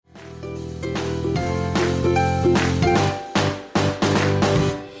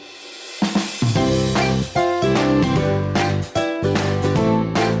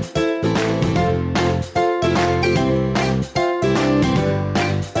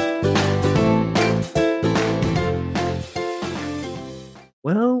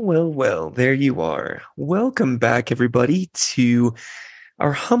There you are. Welcome back, everybody, to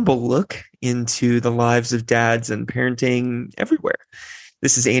our humble look into the lives of dads and parenting everywhere.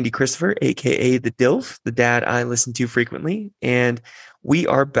 This is Andy Christopher, aka the DILF, the dad I listen to frequently, and we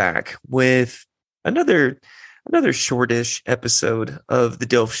are back with another shortish episode of the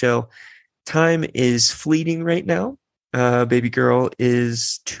DILF Show. Time is fleeting right now. Baby girl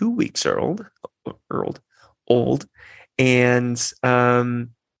is 2 weeks old, and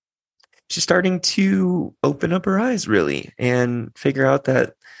she's starting to open up her eyes really and figure out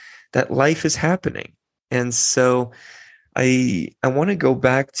that life is happening. And so I want to go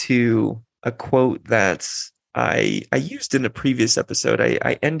back to a quote that I used in a previous episode.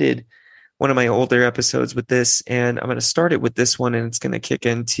 I ended one of my older episodes with this, and I'm going to start it with this one, and it's going to kick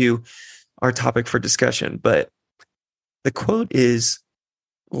into our topic for discussion. But the quote is,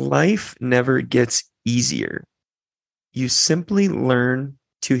 "Life never gets easier. You simply learn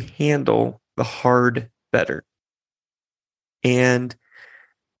to handle the hard better." And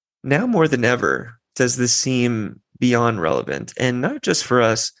now more than ever does this seem beyond relevant, and not just for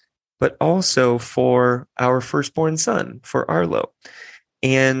us, but also for our firstborn son, for Arlo.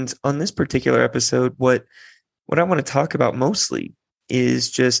 And on this particular episode, what I want to talk about mostly is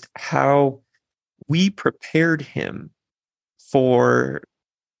just how we prepared him for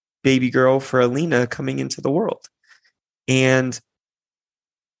baby girl, for Alina coming into the world. And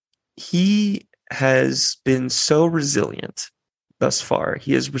he has been so resilient thus far.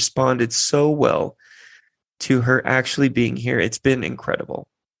 He has responded so well to her actually being here. It's been incredible.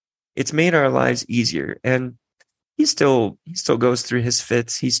 It's made our lives easier. And he still goes through his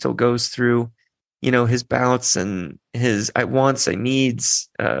fits. He still goes through, his bouts and his I wants, I needs.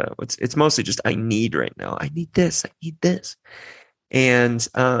 It's mostly just I need right now. I need this. I need this. And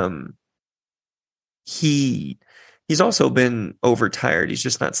he's also been overtired. He's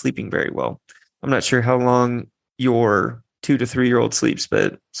just not sleeping very well. I'm not sure how long your 2 to 3-year-old sleeps,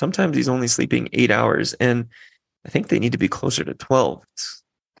 but sometimes he's only sleeping 8 hours, and I think they need to be closer to 12. It's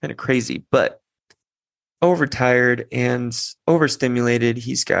kind of crazy, but overtired and overstimulated.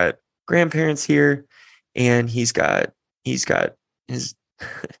 He's got grandparents here, and he's got his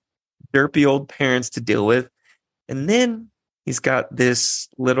derpy old parents to deal with, and then he's got this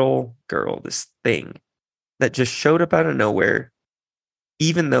little girl, this thing that just showed up out of nowhere,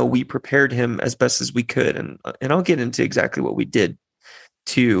 even though we prepared him as best as we could. And I'll get into exactly what we did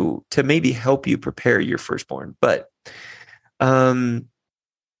to maybe help you prepare your firstborn. But to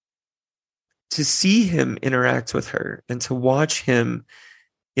see him interact with her and to watch him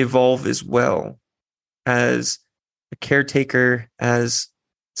evolve as well as a caretaker, as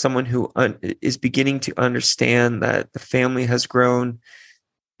someone who is beginning to understand that the family has grown,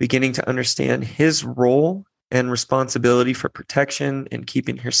 beginning to understand his role and responsibility for protection and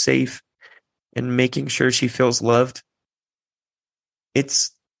keeping her safe and making sure she feels loved.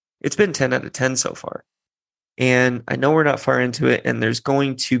 It's been 10 out of 10 so far. And I know we're not far into it, and there's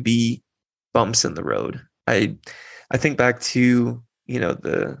going to be bumps in the road. I think back to,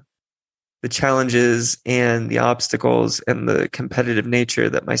 the challenges and the obstacles and the competitive nature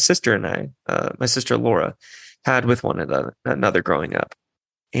that my sister and I, my sister Laura, had with one another growing up.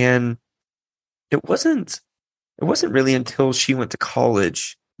 And it wasn't really until she went to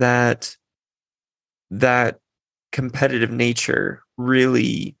college that competitive nature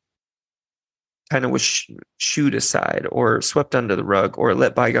really kind of was shooed aside or swept under the rug or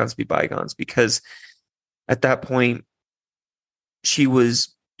let bygones be bygones, because at that point she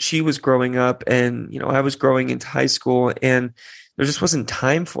was growing up, and I was growing into high school, and there just wasn't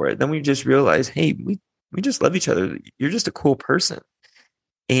time for it. Then we just realized, hey, we just love each other. You're just a cool person.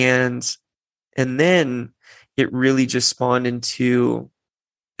 And then it really just spawned into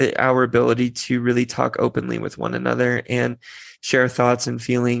our ability to really talk openly with one another and share thoughts and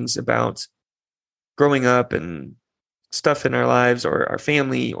feelings about growing up and stuff in our lives or our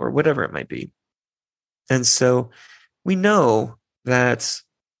family or whatever it might be. And so we know that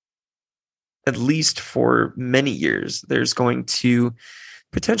at least for many years, there's going to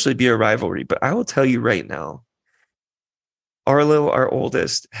potentially be a rivalry. But I will tell you right now, Arlo, our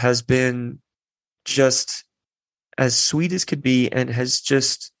oldest, has been just as sweet as could be and has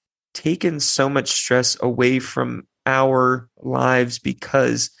just taken so much stress away from our lives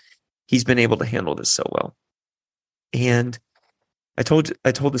because he's been able to handle this so well. And I told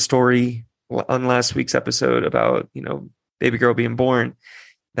the story on last week's episode about, baby girl being born,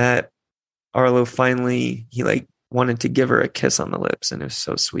 that Arlo finally, he wanted to give her a kiss on the lips, and it was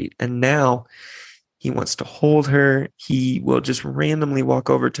so sweet. And now he wants to hold her. He will just randomly walk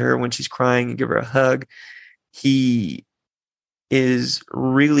over to her when she's crying and give her a hug. He is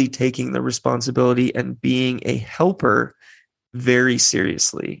really taking the responsibility and being a helper very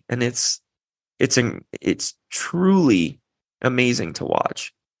seriously. And it's truly amazing to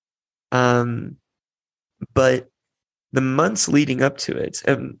watch. But the months leading up to it,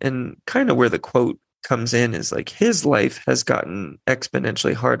 and kind of where the quote comes in is like, his life has gotten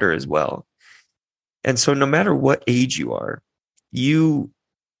exponentially harder as well. And so no matter what age you are, you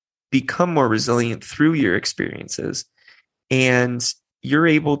become more resilient through your experiences, and you're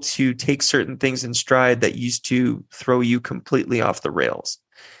able to take certain things in stride that used to throw you completely off the rails.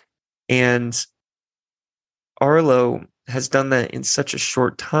 And Arlo has done that in such a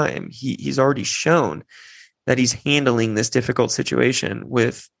short time. He's already shown that he's handling this difficult situation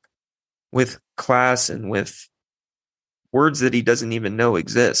with class and with words that he doesn't even know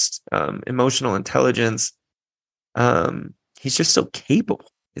exist, emotional intelligence. He's just so capable.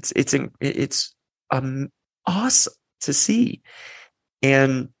 It's awesome to see.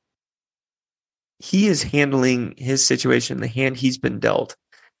 And he is handling his situation, the hand he's been dealt,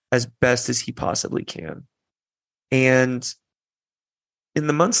 as best as he possibly can. And in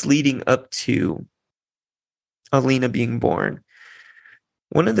the months leading up to Alina being born,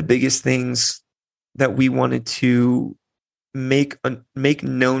 one of the biggest things that we wanted to make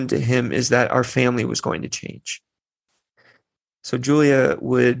known to him is that our family was going to change. So Julia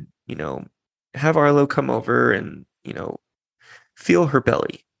would, have Arlo come over and, feel her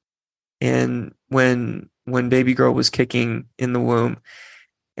belly. And when baby girl was kicking in the womb,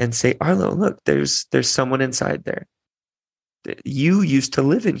 and say, Arlo, look, there's someone inside there. You used to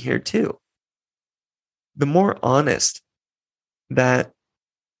live in here too. The more honest that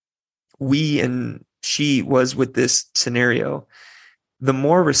we and she was with this scenario, the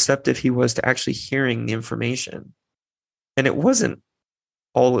more receptive he was to actually hearing the information. And it wasn't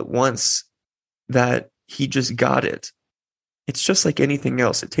all at once that he just got it. It's just like anything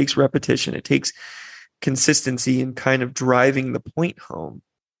else. It takes repetition. It takes consistency and kind of driving the point home.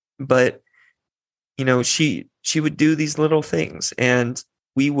 But, she would do these little things, and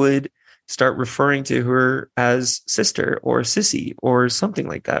we would start referring to her as sister or sissy or something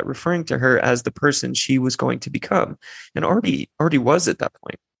like that, referring to her as the person she was going to become, and already was at that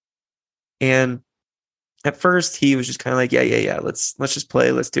point. And at first he was just kind of like, yeah, let's just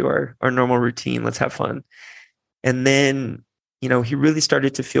play, let's do our normal routine, let's have fun. And then, he really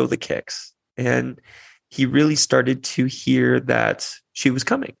started to feel the kicks, and he really started to hear that she was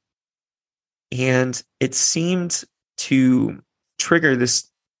coming. And it seemed to trigger this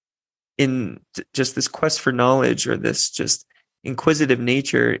just this quest for knowledge, or this just inquisitive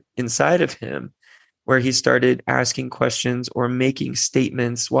nature inside of him, where he started asking questions or making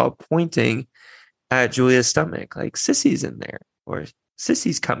statements while pointing at Julia's stomach, like, Sissy's in there, or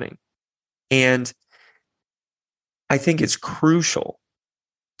Sissy's coming. And I think it's crucial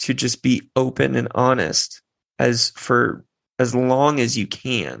to just be open and honest for as long as you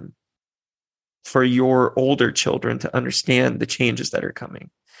can, for your older children to understand the changes that are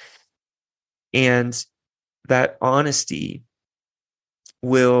coming. And that honesty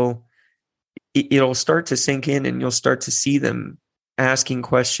it'll start to sink in, and you'll start to see them asking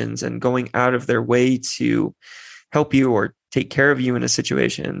questions and going out of their way to help you or take care of you in a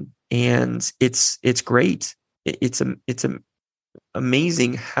situation. And it's great. It's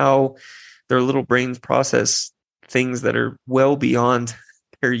amazing how their little brains process things that are well beyond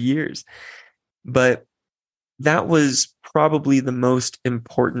their years. But that was probably the most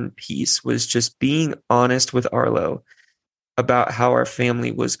important piece, was just being honest with Arlo about how our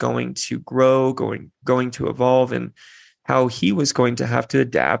family was going to grow, going to evolve, and how he was going to have to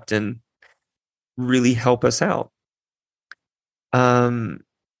adapt and really help us out.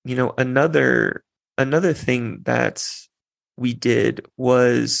 Another thing that we did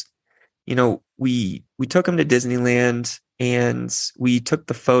was, we took him to Disneyland, and we took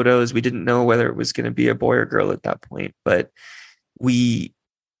the photos. We didn't know whether it was going to be a boy or girl at that point, but we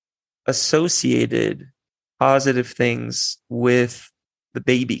associated positive things with the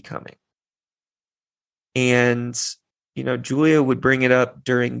baby coming. And, Julia would bring it up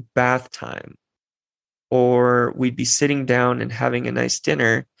during bath time, or we'd be sitting down and having a nice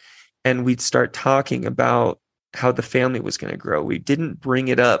dinner, and we'd start talking about how the family was going to grow. We didn't bring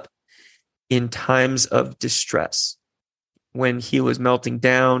it up in times of distress, when he was melting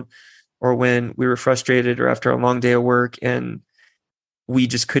down, or when we were frustrated, or after a long day of work and we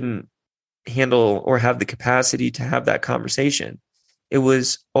just couldn't handle or have the capacity to have that conversation. It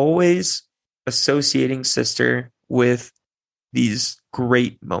was always associating sister with these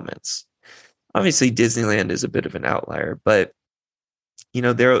great moments. Obviously, Disneyland is a bit of an outlier, but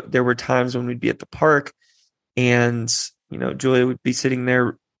there were times when we'd be at the park, and Julia would be sitting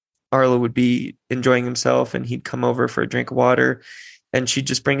there, Arlo would be enjoying himself, and he'd come over for a drink of water, and she'd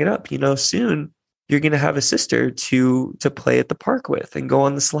just bring it up. Soon you're going to have a sister to play at the park with and go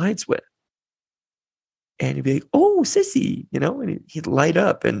on the slides with. And he'd be like, "Oh, sissy," and he'd light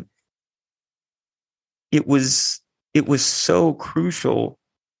up. And it was so crucial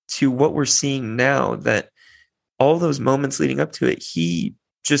to what we're seeing now, that all those moments leading up to it, he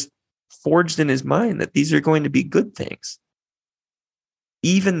just forged in his mind that these are going to be good things.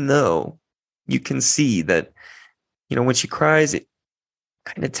 Even though you can see that, when she cries, it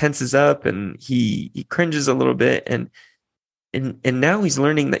kind of tenses up and he cringes a little bit. And now he's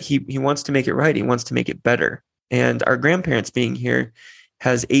learning that he wants to make it right. He wants to make it better. And our grandparents being here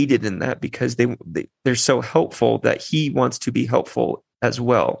has aided in that, because they're so helpful that he wants to be helpful as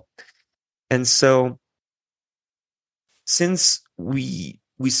well. And so since we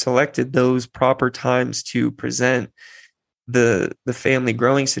selected those proper times to present the family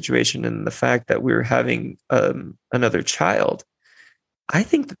growing situation and the fact that we were having another child, I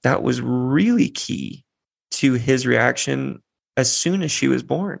think that was really key to his reaction as soon as she was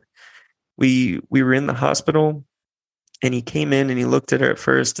born. We were in the hospital, and he came in and he looked at her at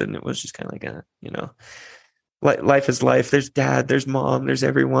first, and it was just kind of like life is life. There's dad, there's mom, there's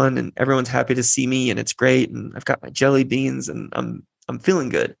everyone, and everyone's happy to see me, and it's great, and I've got my jelly beans, and I'm feeling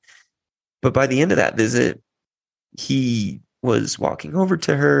good. But by the end of that visit, he was walking over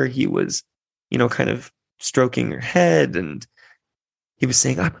to her. He was, kind of stroking her head, and he was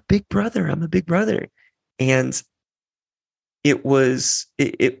saying, I'm a big brother. I'm a big brother. And it was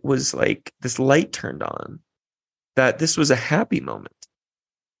like this light turned on, that this was a happy moment.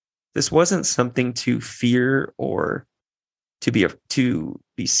 This wasn't something to fear or to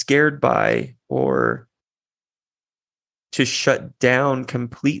be scared by, or to shut down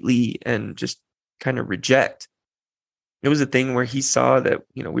completely and just kind of reject. It was a thing where he saw that,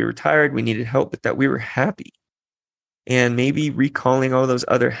 we were tired, we needed help, but that we were happy. And maybe recalling all those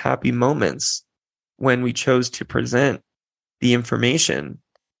other happy moments when we chose to present the information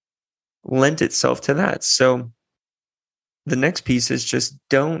lent itself to that. So the next piece is just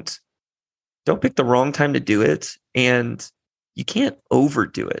don't pick the wrong time to do it. And you can't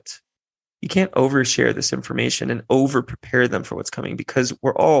overdo it. You can't overshare this information and over prepare them for what's coming, because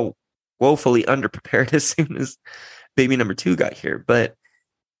we're all woefully underprepared as soon as baby number 2 got here. But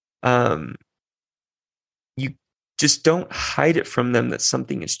you just don't hide it from them that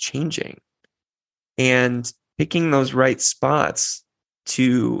something is changing, and picking those right spots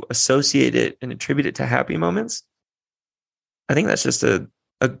to associate it and attribute it to happy moments. I think that's just a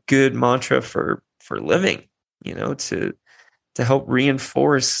good mantra for living, to help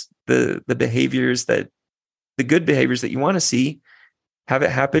reinforce the behaviors, the good behaviors that you want to see, have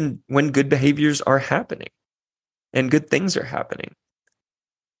it happen when good behaviors are happening and good things are happening.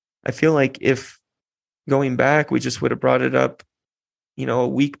 I feel like if going back, we just would have brought it up, a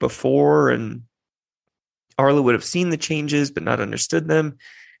week before, and Arlo would have seen the changes but not understood them.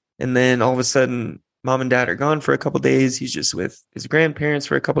 And then all of a sudden, mom and dad are gone for a couple of days. He's just with his grandparents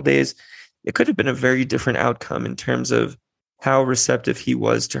for a couple of days. It could have been a very different outcome in terms of how receptive he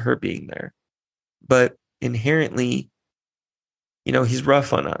was to her being there. But inherently, he's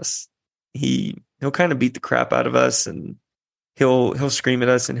rough on us. He'll kind of beat the crap out of us, and he'll scream at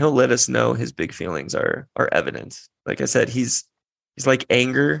us, and he'll let us know his big feelings are evident. Like I said, he's like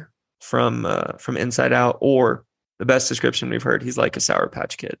anger from Inside Out, or the best description we've heard, he's like a Sour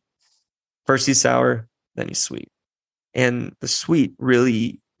Patch Kid. First he's sour, then he's sweet. And the sweet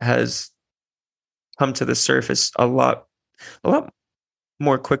really has come to the surface a lot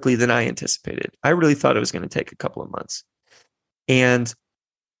more quickly than I anticipated. I really thought it was going to take a couple of months. And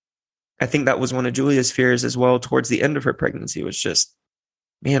I think that was one of Julia's fears as well towards the end of her pregnancy, was just,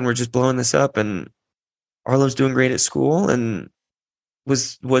 man, we're just blowing this up, and Arlo's doing great at school, and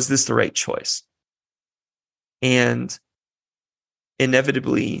was this the right choice? And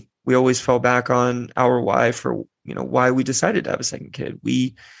inevitably, we always fell back on our why for, why we decided to have a second kid.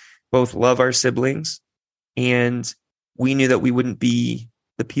 We both love our siblings, and we knew that we wouldn't be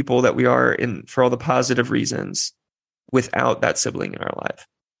the people that we are for all the positive reasons without that sibling in our life.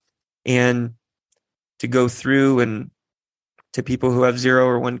 And to go through, and to people who have 0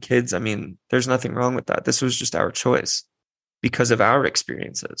 or 1 kids, I mean, there's nothing wrong with that. This was just our choice because of our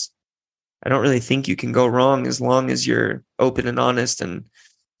experiences. I don't really think you can go wrong as long as you're open and honest and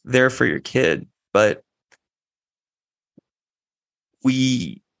there for your kid. But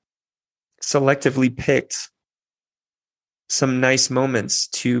we selectively picked some nice moments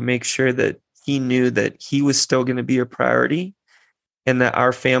to make sure that he knew that he was still going to be a priority, and that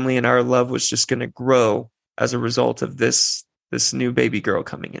our family and our love was just going to grow as a result of this new baby girl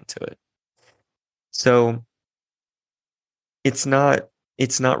coming into it. So it's not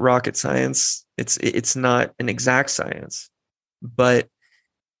rocket science. It's not an exact science, but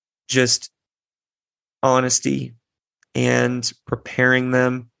just honesty and preparing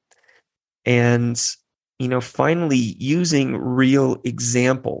them, and finally using real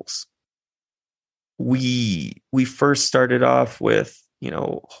examples. We first started off with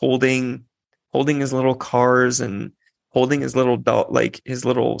holding his little cars and holding his little his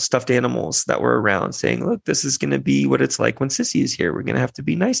little stuffed animals that were around, saying, look, this is going to be what it's like when Sissy is here. We're going to have to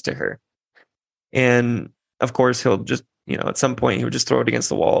be nice to her. And of course he'll just, at some point he would just throw it against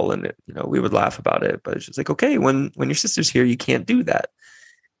the wall, and we would laugh about it, but it's just like, okay, when your sister's here, you can't do that.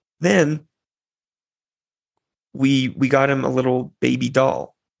 Then we got him a little baby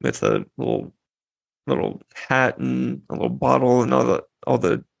doll with a little hat and a little bottle and all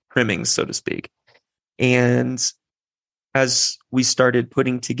the trimmings, so to speak. And as we started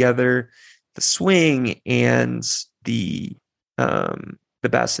putting together the swing and the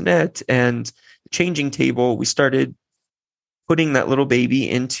bassinet and the changing table, we started putting that little baby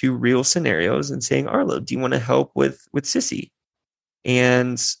into real scenarios and saying, Arlo, do you want to help with Sissy?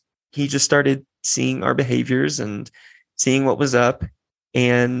 And he just started seeing our behaviors and seeing what was up,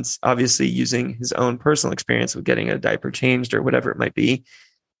 and obviously using his own personal experience with getting a diaper changed or whatever it might be.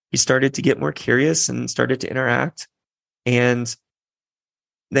 He started to get more curious and started to interact. And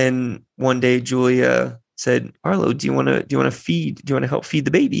then one day Julia said, Arlo, do you want to help feed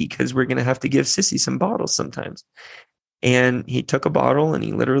the baby? Because we're going to have to give Sissy some bottles sometimes. And he took a bottle and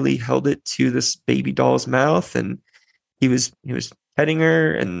he literally held it to this baby doll's mouth, and he was petting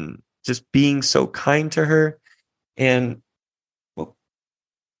her and just being so kind to her. And well,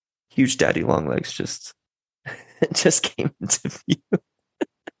 huge daddy long legs just came into view.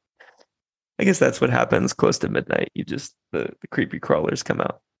 I guess that's what happens close to midnight. The creepy crawlers come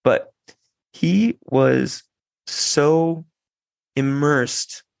out. But he was so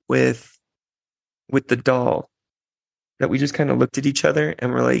immersed with the doll that we just kind of looked at each other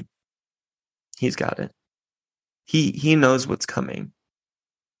and we're like, he's got it. He knows what's coming.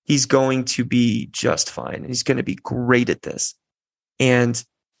 He's going to be just fine. He's going to be great at this. And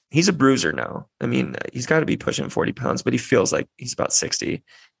he's a bruiser now. I mean, he's got to be pushing 40 pounds, but he feels like he's about 60.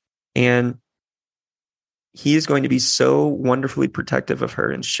 And he is going to be so wonderfully protective of her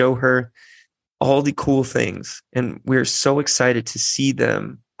and show her all the cool things. And we're so excited to see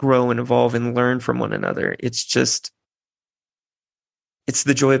them grow and evolve and learn from one another. It's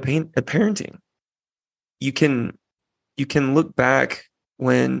the joy of parenting. You can look back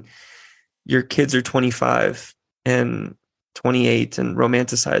when your kids are 25 and 28 and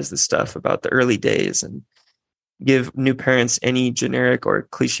romanticize the stuff about the early days and give new parents any generic or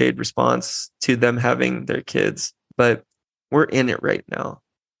cliched response to them having their kids. But we're in it right now.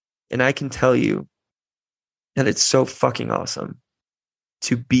 And I can tell you that it's so fucking awesome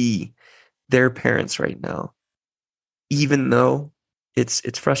to be their parents right now. Even though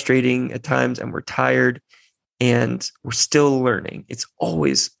it's frustrating at times and we're tired and we're still learning. It's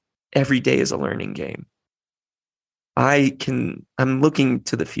always, every day is a learning game. I'm looking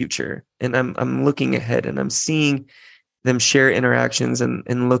to the future, and I'm looking ahead, and I'm seeing them share interactions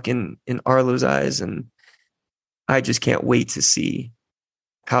and look in Arlo's eyes. And I just can't wait to see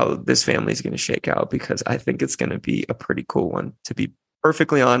how this family is going to shake out, because I think it's going to be a pretty cool one, to be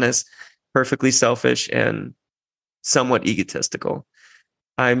perfectly honest, perfectly selfish, and somewhat egotistical.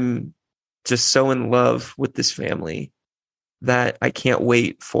 I'm just so in love with this family that I can't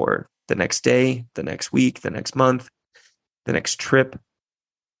wait for the next day, the next week, the next month, the next trip.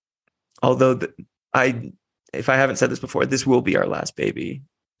 Although if I haven't said this before, this will be our last baby,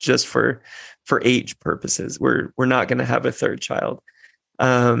 just for age purposes. We're not going to have a third child.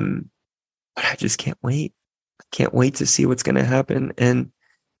 But I just can't wait. I can't wait to see what's going to happen. And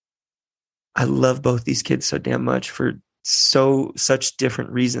I love both these kids so damn much for such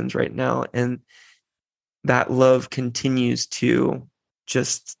different reasons right now. And that love continues to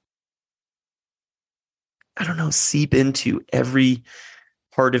just, I don't know, seep into every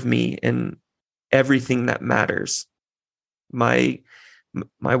part of me and everything that matters. My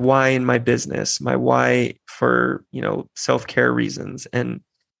why in my business, my why for, self-care reasons, and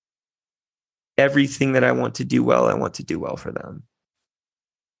everything that I want to do well, I want to do well for them.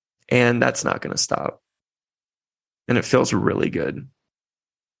 And that's not going to stop. And it feels really good.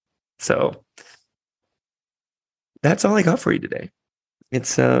 So that's all I got for you today.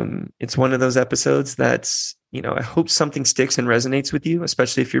 It's one of those episodes that's I hope something sticks and resonates with you,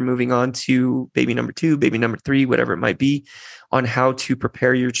 especially if you're moving on to baby number 2, baby number 3, whatever it might be, on how to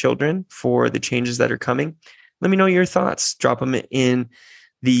prepare your children for the changes that are coming. Let me know your thoughts. Drop them in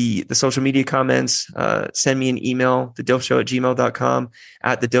the social media comments. Send me an email, thedilfshow@gmail.com,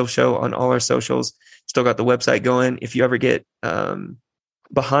 at the Dilf Show on all our socials. Still got the website going. If you ever get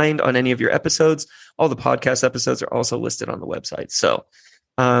behind on any of your episodes, all the podcast episodes are also listed on the website. So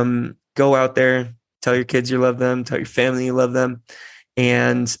go out there, tell your kids you love them, tell your family you love them,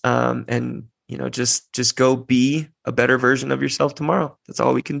 and just go be a better version of yourself tomorrow. That's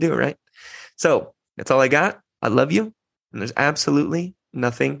all we can do, right? So that's all I got. I love you, and there's absolutely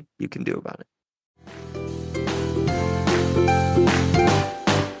nothing you can do about it.